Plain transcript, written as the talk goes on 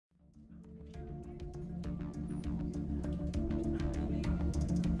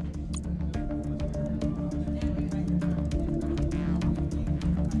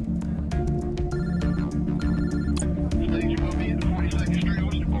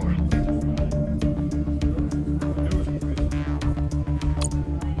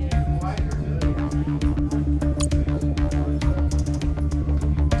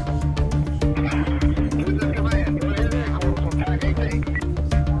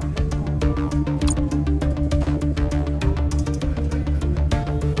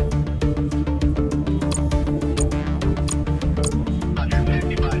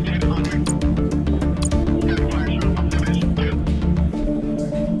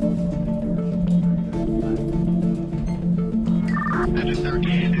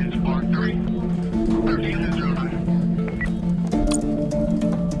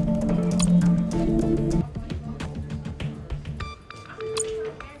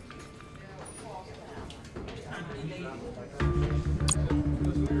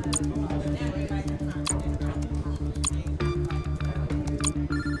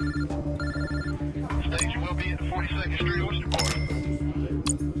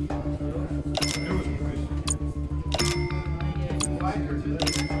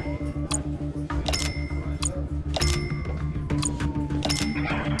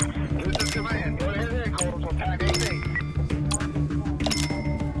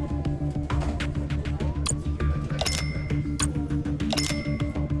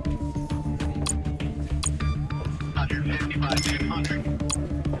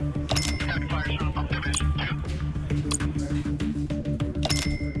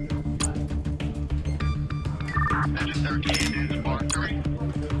Engine 13 is Mark 3.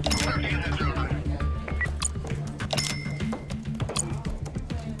 13 has 09.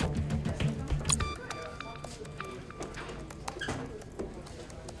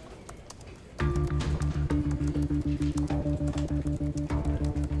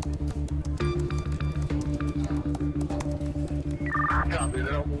 Copy,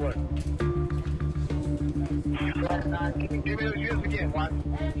 they're on the way. Give me those units again, Watts.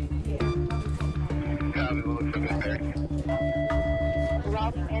 Copy, we'll look for this there.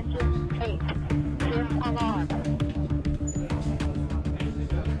 Route engine 8. Dim alarm.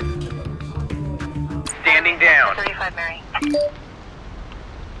 Standing down. 35 Mary.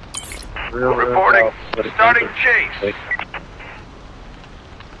 Reporting. Starting chase.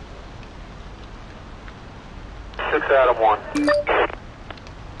 6 out of 1.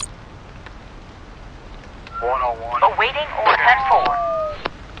 101. Awaiting order. 10-4.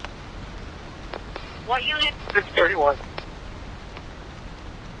 What unit? 631.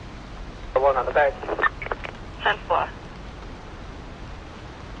 1 on the back. 10-4.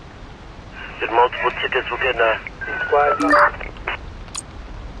 Did multiple tickets, we're getting a squad.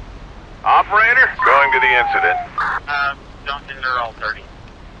 Operator, going to the incident. Don't think they're all 30.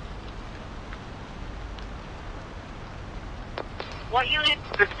 What unit?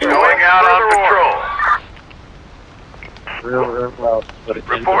 Going out on patrol. Real well.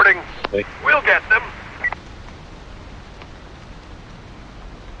 Reporting. We'll get them.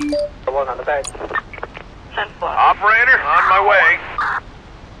 1 on the back. 10-4. Operator, on my way.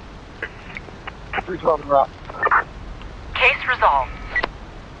 312 route. Case resolved.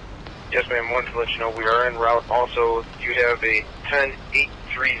 Yes, ma'am. Wanted to let you know we are en route. Also, you have a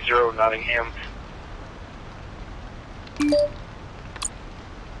 10830 Nottingham.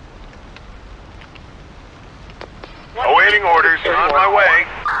 Awaiting orders, on my way.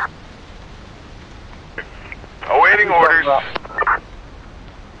 Awaiting orders.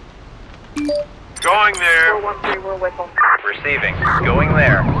 Going there. 413, we're with them. Receiving. Going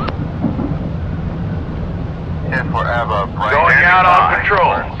there. 10 for Ava. Going out on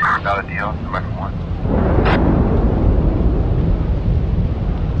patrol. Not a deal. Second 1.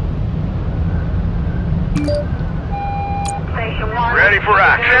 Station 1. Ready for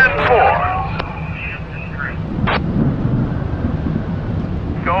action. 4.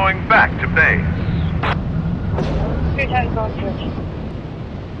 Going back to base. 2 times on switch.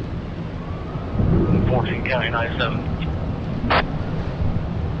 14 County 97.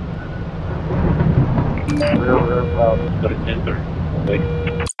 Real well.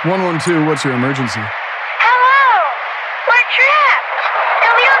 112, what's your emergency? Hello! We're trapped,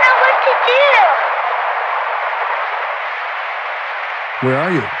 and we don't know what to do. Where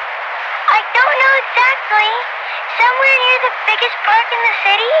are you? I don't know exactly. Somewhere near the biggest park in the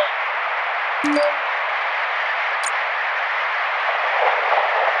city?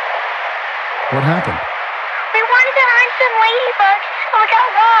 What happened? We wanted to hunt some ladybugs, and we got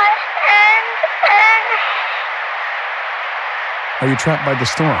lost, and... Are you trapped by the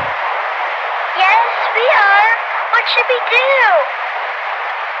storm? Yes, we are. What should we do?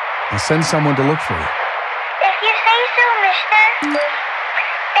 I'll send someone to look for you. If you say so, mister.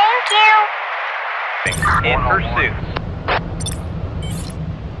 Thank you. In pursuit.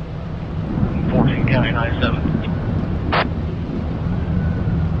 14 County 97.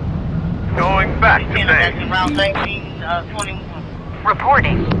 Going back to base. Route 19, 21.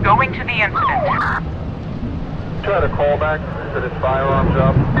 Reporting. Going to the incident. Try to call back to this firearms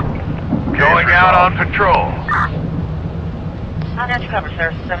up. Going out on patrol. How got you covered,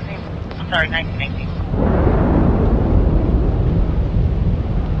 sir? 17? I'm sorry, 1918.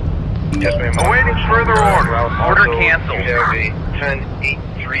 Yes, ma'am. Awaiting further order. Order Also, canceled. You have a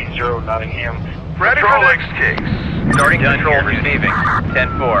 10830 Nottingham. Ready for next case. Starting control receiving.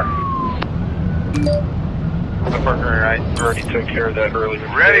 10-4. My partner and I already took care of that earlier.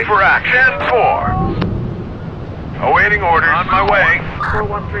 Ready for action. 4. Awaiting orders. On my way.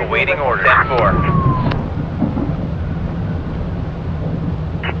 413. Awaiting orders. 10-4.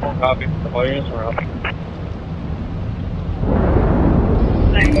 Copy. All units are up.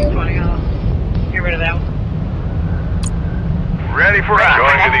 1920, get rid of that one. Ready for action.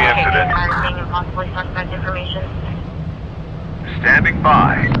 Going to the incident. Possibly suspect information. Standing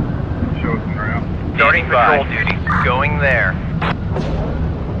by. Show us around. Starting patrol duty. Going there.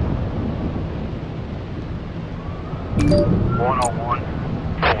 101.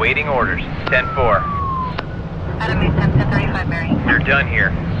 Awaiting orders. 10-4. Enemy 10-35 Mary. You're done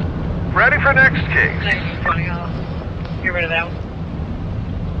here. Ready for next case. 1920, get rid of that one.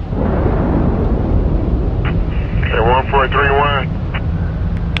 Okay, 1431.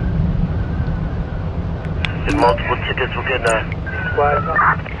 multiple tickets, we'll get that.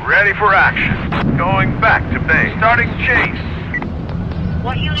 Ready for action. Going back to base. Starting chase.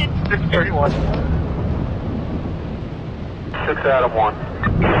 What unit? 631. 6 out of 1.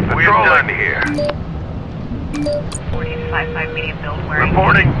 Patrol in here. 1455 medium build wearing.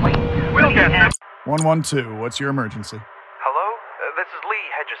 Reporting. We'll get them. 112, what's your emergency? Hello? This is Lee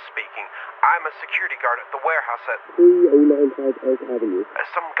Hedges speaking. I'm a security guard at the warehouse at 3095 Oak Avenue.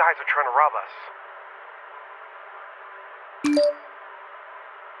 Some guys are trying to rob us.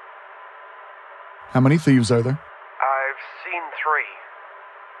 How many thieves are there? I've seen 3.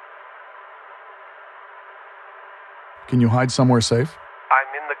 Can you hide somewhere safe? I'm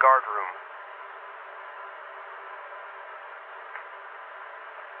in the guard room.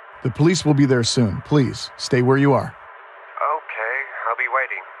 The police will be there soon. Please, stay where you are. Okay, I'll be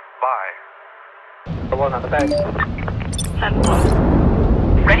waiting. Bye. The one on the back.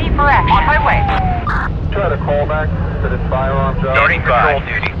 Ready for action. On my way. Try to call back to this firearm job. Starting patrol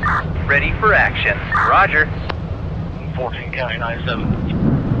duty. Ready for action. Roger. 14 County 97.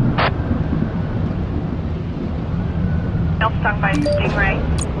 Elf stung by a stingray.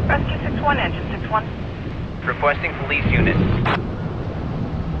 Rescue 61, engine 61. Requesting police unit.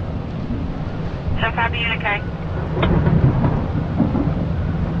 10-5 unit K.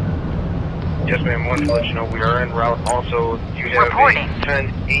 Yes, ma'am. Wanted to let you know we are en route. Also, you have Reporting. a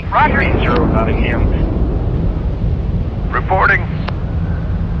 10-830 Roger. Nottingham. Reporting.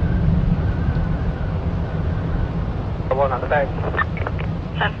 The one on the back.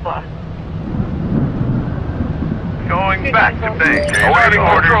 10-4. Going back to base. Awaiting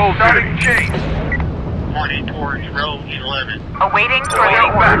orders. Starting chase. Pointing towards road 11. Awaiting further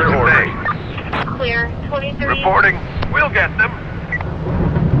Awaiting back to orders. base. Clear. 23. Reporting. We'll get them.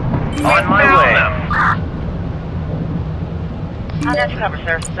 On my way. I'll get you cover,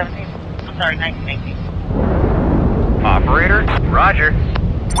 sir. 17. I'm sorry, 1918. Operator. Roger.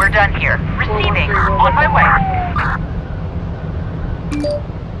 We're done here. Receiving. On my way.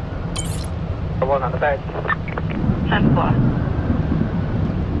 The one on the back. 10-4.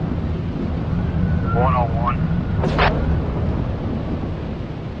 101.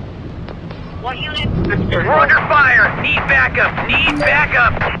 What unit? We're under fire. Need backup. Need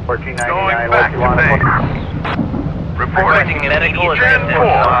backup. 1499. Going back to base. Reporting. Requesting medical Gen assistance. 4.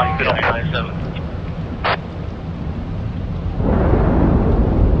 Hospital. 97.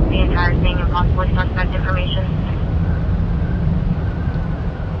 The entire thing and possibly suspect information.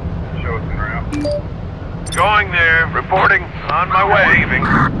 Show us en route. Going there. Reporting. On my way. Leaving.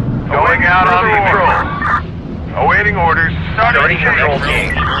 Going out on patrol. Awaiting orders. Starting Control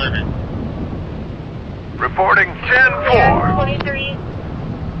chase. gauge. 11. Reporting. Clear. 10-4. 23.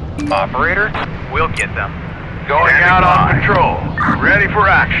 Operator. We'll get them. Going out on patrol. Ready for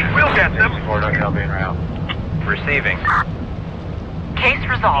action. We'll get them. I'll be en route. Receiving. Case The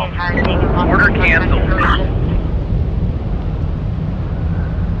resolved. entire thing and possibly Order suspect canceled. information.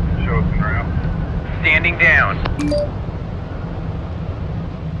 Show us en route. Standing down.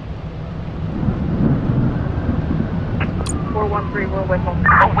 We're with them.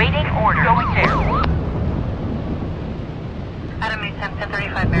 Awaiting orders. Going there. Adam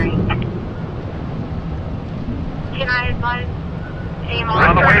 1035 Mary. Can I advise aim We're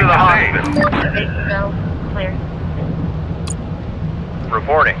on the way to the hospital. Base go. Clear.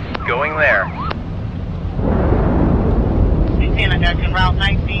 Reporting. Going there. I got you in route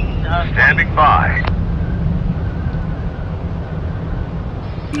 19. Standing by.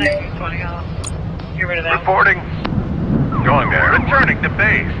 1920. Get rid of that. Reporting. Going there. Returning to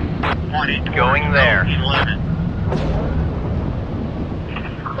base. Going there. 11.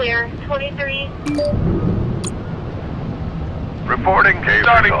 Clear. 23. Reporting.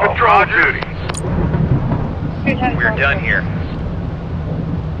 Starting patrol duty. We're done here.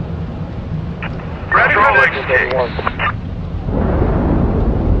 Ready for next kick.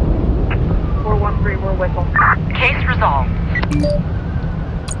 413, we're with them. Case resolved.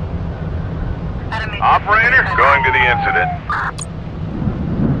 Adam Operator, going to the incident.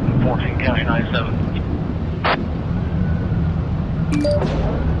 14 County 97.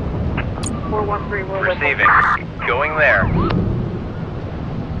 413, we're with them. Receiving. Going there.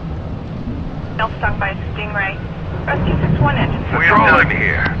 Elf stung by a stingray. Rescue 61, engine 61. Patrol in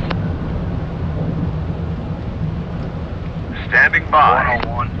here. Standing by.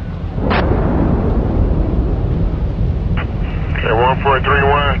 101. Okay,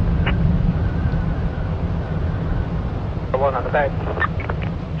 1431. The one on the back.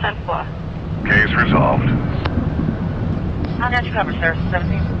 10-4. Case resolved. I'll get you cover, sir.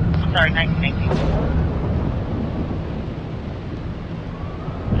 17. I'm sorry,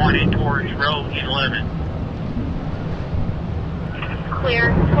 1918. Pointing towards road 11.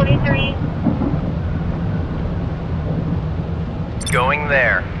 clear. 23. Going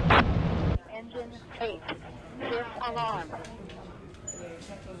there. Engine 8. Fifth alarm.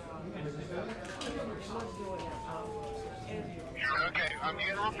 Okay, I'm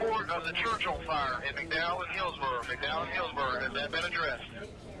getting a report of the church on fire in McDowell and Hillsborough. McDowell and Hillsborough, has that been addressed?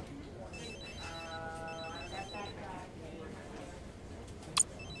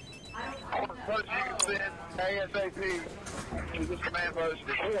 Post you can send ASAP to this command post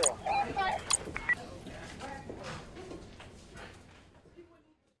before.